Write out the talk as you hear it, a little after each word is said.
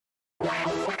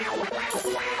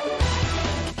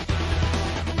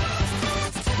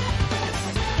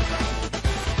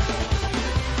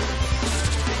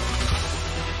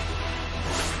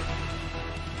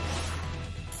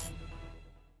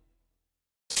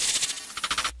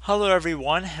Hello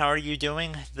everyone, how are you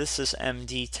doing? This is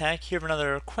MD Tech here with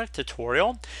another quick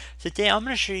tutorial. Today I'm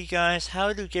going to show you guys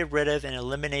how to get rid of and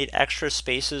eliminate extra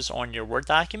spaces on your Word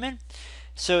document.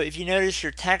 So if you notice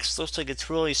your text looks like it's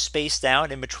really spaced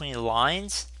out in between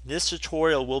lines, this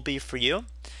tutorial will be for you.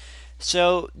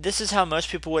 So this is how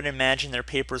most people would imagine their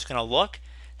paper is going to look.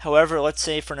 However, let's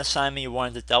say for an assignment you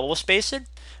wanted to double space it.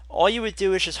 All you would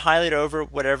do is just highlight over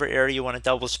whatever area you want to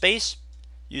double space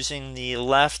using the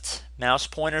left mouse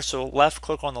pointer. So left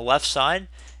click on the left side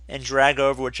and drag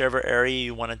over whichever area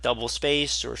you want to double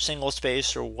space or single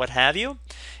space or what have you.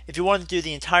 If you want to do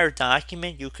the entire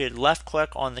document, you could left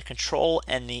click on the Control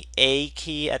and the A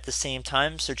key at the same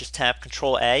time. So just tap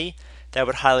Control A. That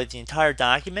would highlight the entire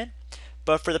document.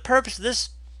 But for the purpose of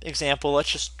this example,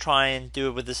 let's just try and do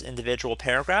it with this individual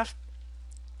paragraph.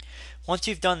 Once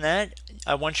you've done that,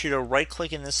 I want you to right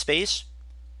click in this space,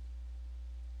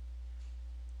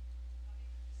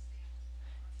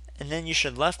 and then you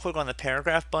should left click on the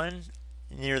paragraph button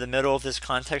near the middle of this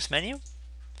context menu.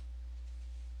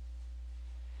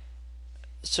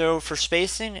 So for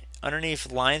spacing,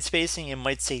 underneath line spacing, it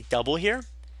might say double here.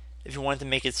 If you wanted to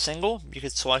make it single, you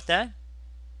could select that.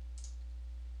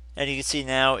 And you can see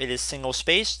now it is single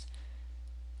spaced.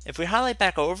 If we highlight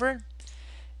back over,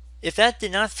 if that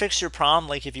did not fix your problem,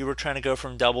 like if you were trying to go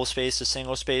from double space to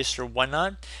single space or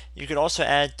whatnot, you could also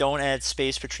add don't add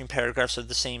space between paragraphs of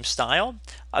the same style.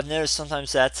 I've noticed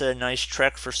sometimes that's a nice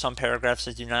trick for some paragraphs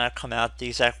that do not come out the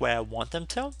exact way I want them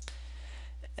to.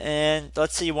 And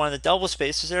let's say you wanted the double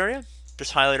spaces area,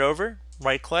 just highlight over,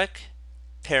 right click,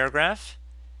 paragraph,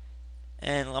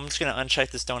 and I'm just going to uncheck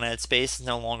this don't add space, it's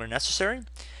no longer necessary.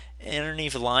 And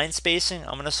underneath line spacing,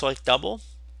 I'm going to select double,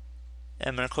 and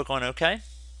I'm going to click on OK.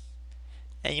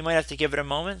 And you might have to give it a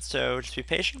moment, so just be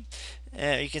patient.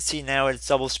 You can see now it's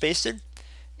double spaced. And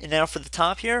now for the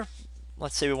top here,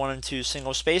 let's say we wanted to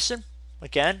single space it.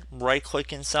 Again, right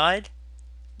click inside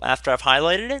after I've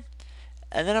highlighted it.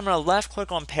 And then I'm going to left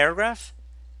click on paragraph.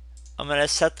 I'm going to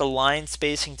set the line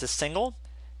spacing to single.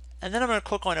 And then I'm going to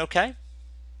click on OK.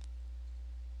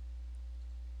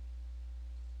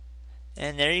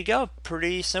 And there you go,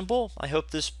 pretty simple. I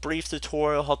hope this brief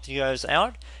tutorial helped you guys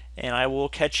out, and I will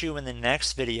catch you in the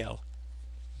next video.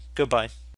 Goodbye.